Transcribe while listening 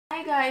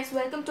Hi guys,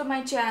 welcome to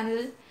my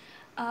channel.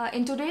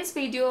 In today's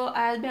video,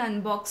 I'll be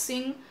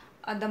unboxing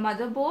the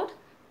motherboard,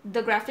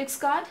 the graphics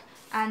card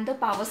and the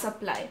power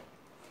supply.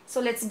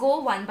 So let's go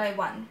one by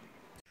one.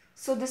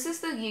 So this is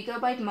the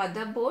Gigabyte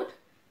motherboard,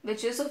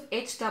 which is of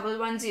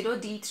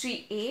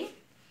H110-D3A.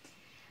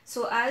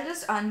 So I'll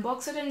just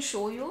unbox it and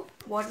show you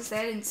what is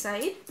there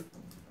inside.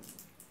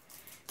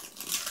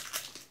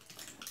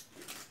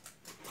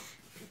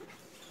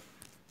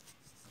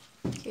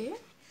 Okay,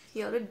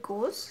 here it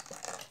goes.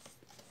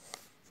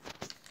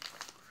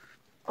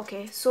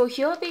 Okay, so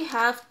here we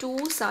have two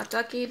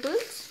SATA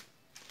cables.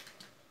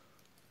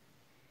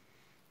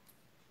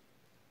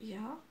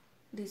 Yeah,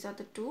 these are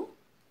the two.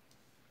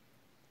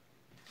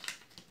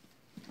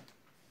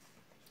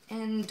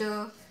 And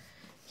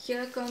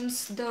here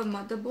comes the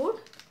motherboard.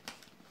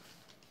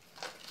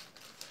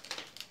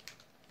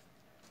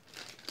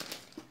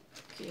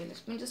 Okay,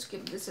 let me just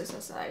keep this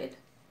aside.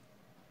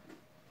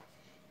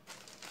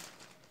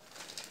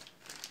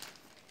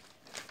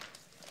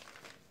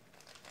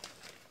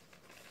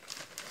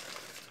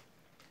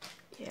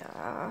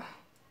 Yeah,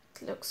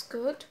 it looks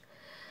good.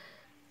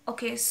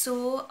 Okay,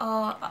 so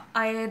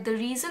the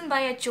reason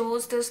why I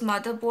chose this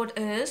motherboard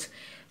is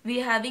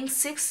we're having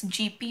 6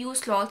 GPU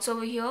slots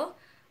over here.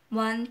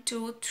 1,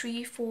 2,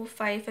 3, 4,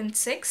 5 and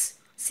 6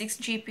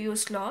 GPU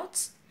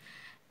slots.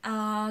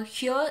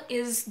 Here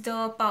is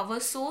the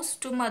power source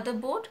to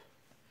motherboard.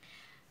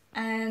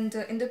 And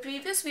in the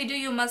previous video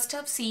you must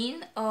have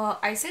seen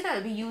I said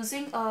I'll be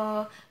using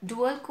a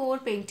dual core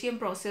Pentium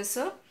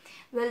processor.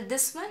 Well,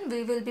 this one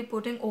we will be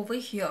putting over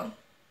here.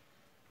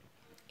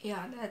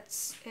 Yeah,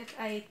 that's it,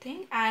 I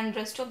think. And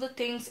rest of the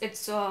things,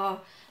 it's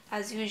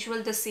as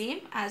usual the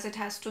same as it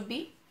has to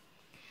be.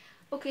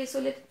 Okay,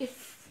 so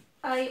if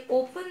I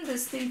open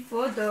this thing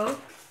further,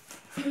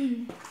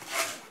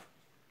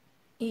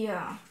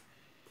 yeah,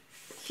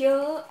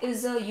 here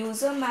is a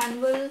user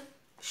manual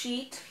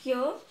sheet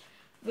here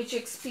which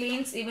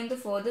explains even the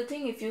further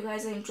thing. If you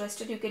guys are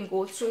interested, you can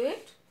go through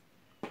it.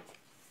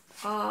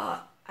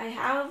 I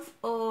have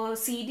a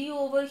CD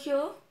over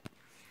here,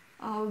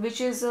 which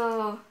is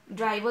a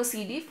driver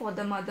CD for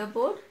the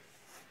motherboard.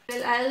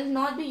 Well, I'll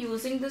not be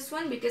using this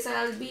one because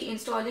I'll be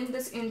installing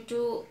this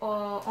into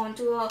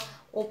onto a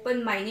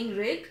open mining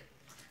rig.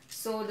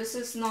 So this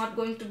is not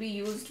going to be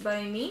used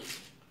by me.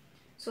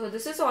 So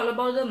this is all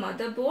about the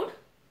motherboard.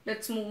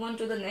 Let's move on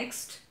to the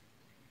next.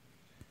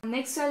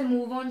 Next, I'll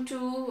move on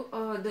to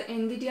the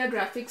Nvidia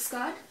graphics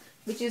card,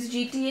 which is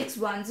GTX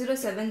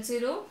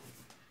 1070.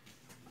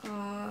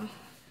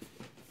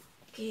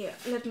 Okay,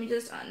 let me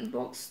just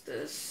unbox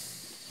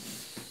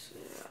this.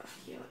 Yeah,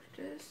 here it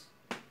is.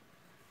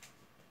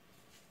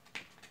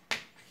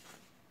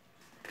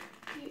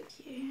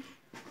 Okay.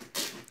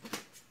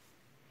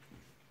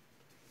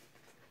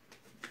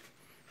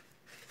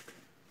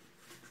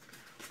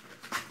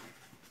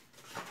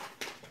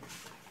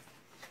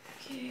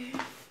 Okay,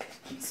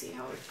 let's see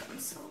how it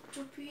comes out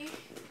to be.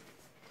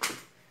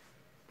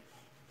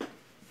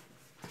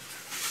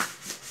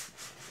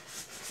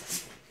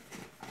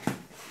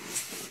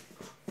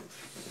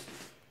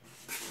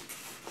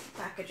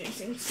 Packaging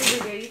seems to be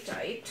very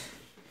tight.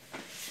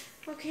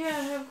 Okay,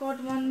 I have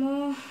got one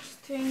more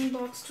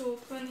box to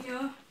open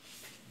here.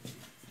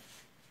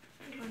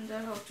 I wonder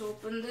how to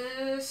open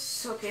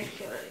this. Okay,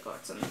 here I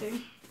got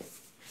something.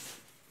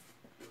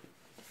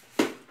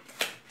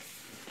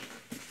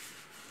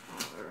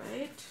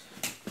 Alright.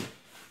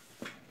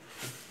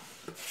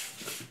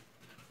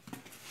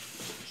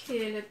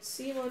 Okay, let's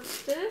see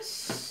what's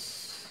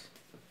this.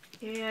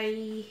 Okay,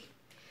 I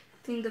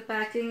think the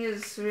packing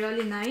is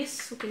really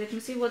nice. Okay, let me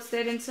see what's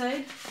there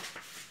inside.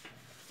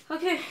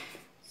 Okay,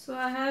 so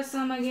I have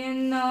some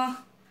again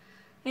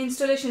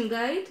installation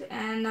guide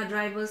and a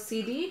driver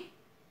CD.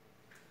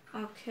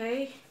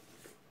 Okay,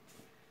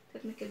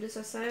 let me keep this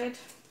aside.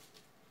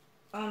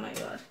 Oh my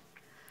god.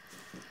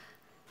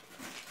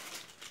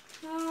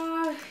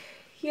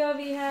 Here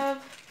we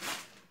have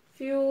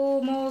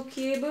few more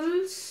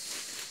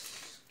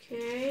cables.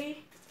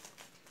 Okay,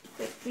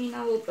 let me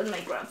now open my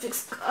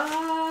graphics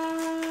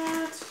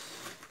card.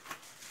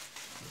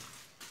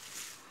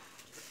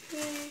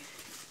 Okay,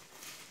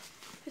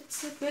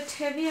 it's a bit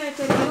heavy, I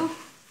tell you.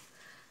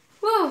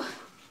 Whoa,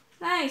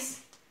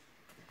 nice.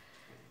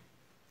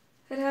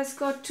 It has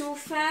got 2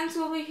 fans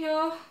over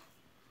here.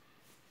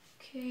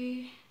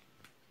 Okay.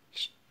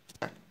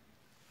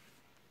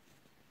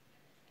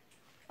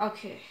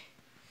 Okay.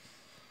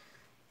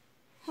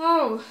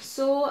 Oh,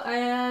 so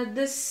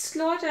this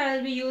slot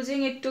I'll be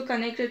using it to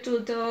connect it to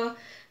the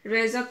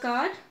Razer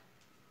card.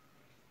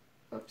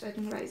 Oops, I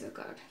think Razer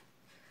card.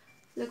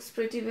 Looks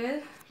pretty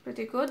well,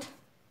 pretty good.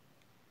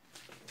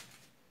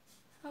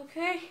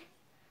 Okay,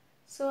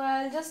 so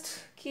I'll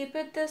just keep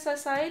this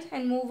aside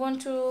and move on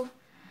to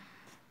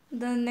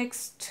the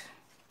next.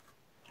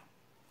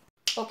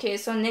 Okay,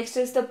 so next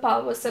is the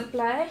power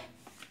supply.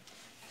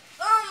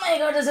 Oh my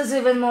god, this is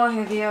even more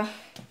heavier.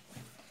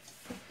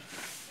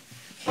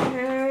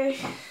 Okay,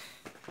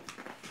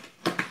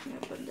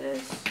 open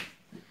this.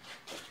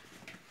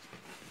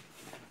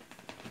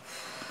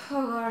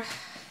 Oh god.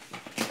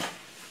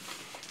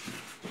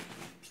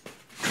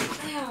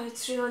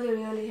 It's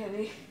really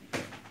heavy.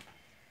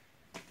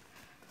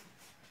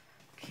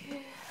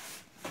 Okay.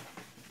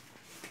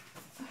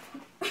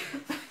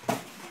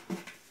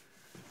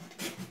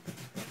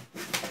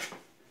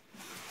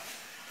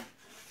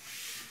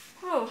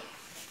 Oh,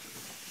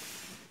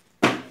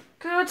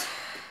 good.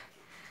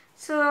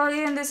 So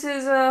again, this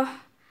is the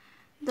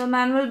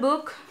manual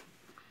book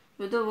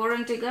with the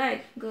warranty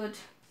guide. Good.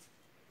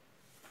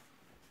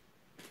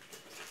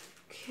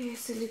 Okay,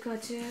 silica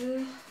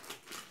gel.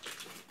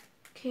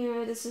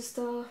 Okay, this is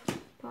the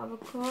power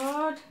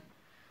cord.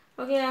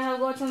 Okay, I have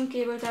got some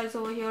cable ties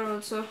over here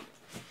also.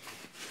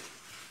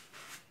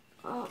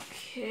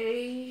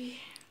 Okay.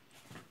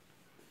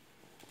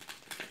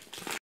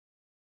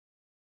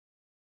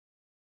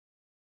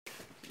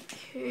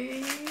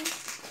 Okay.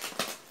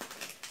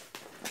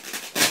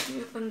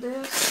 Open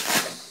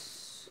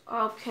this.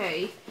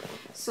 Okay.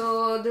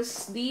 So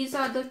these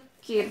are the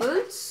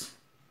cables.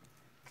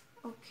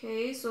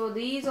 Okay, so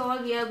these all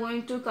we are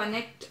going to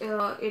connect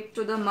it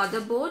to the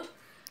motherboard.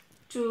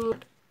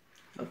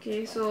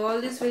 Okay, so all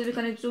this will be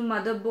connected to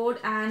motherboard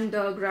and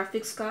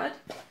graphics card.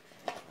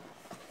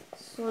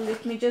 So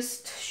let me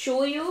just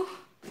show you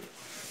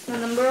the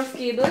number of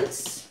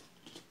cables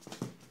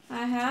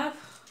I have.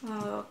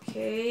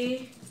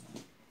 Okay,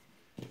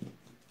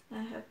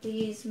 I have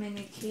these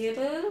many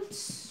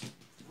cables.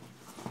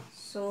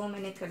 So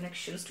many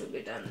connections to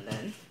be done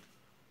then.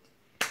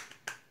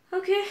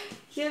 Okay,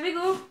 here we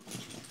go.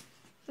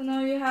 So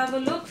now you have a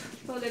look.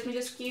 So let me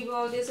just keep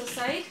all this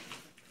aside.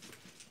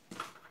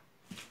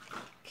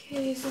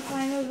 Okay, so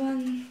final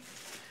one.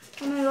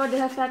 Oh my god, they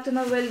have packed in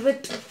a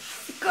velvet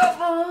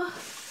cover.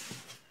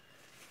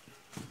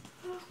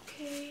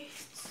 Okay.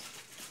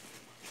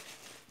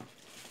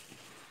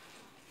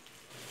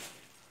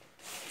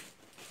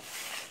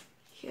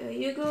 Here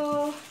you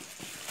go.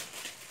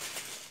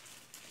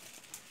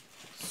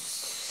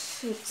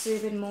 It's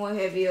even more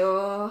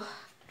heavier.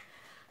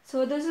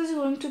 So this is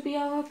going to be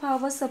our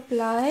power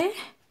supply.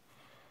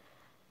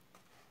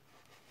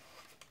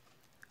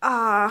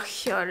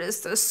 Here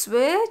is the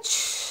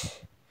switch.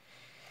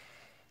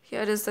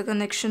 Here is the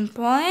connection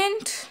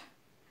point.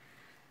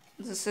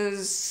 This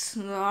is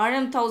the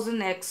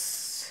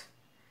RM1000X.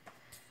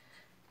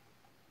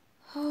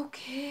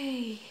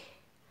 Okay.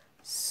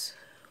 So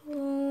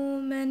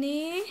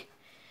many.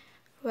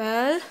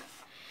 Well,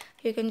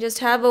 you can just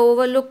have an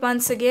overlook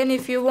once again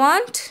if you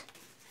want.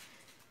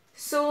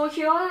 So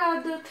here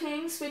are the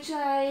things which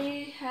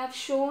I have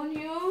shown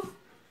you.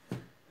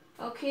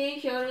 Okay,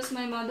 here is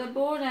my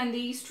motherboard and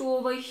these two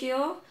over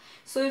here.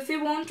 So if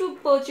you want to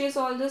purchase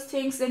all these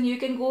things, then you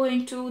can go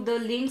into the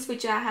links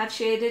which I have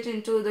shared it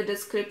into the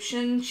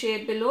description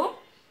shared below.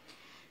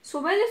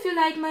 So well, if you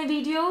like my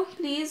video,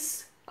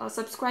 please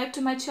subscribe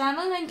to my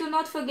channel and do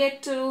not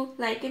forget to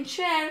like and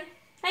share.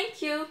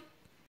 Thank you.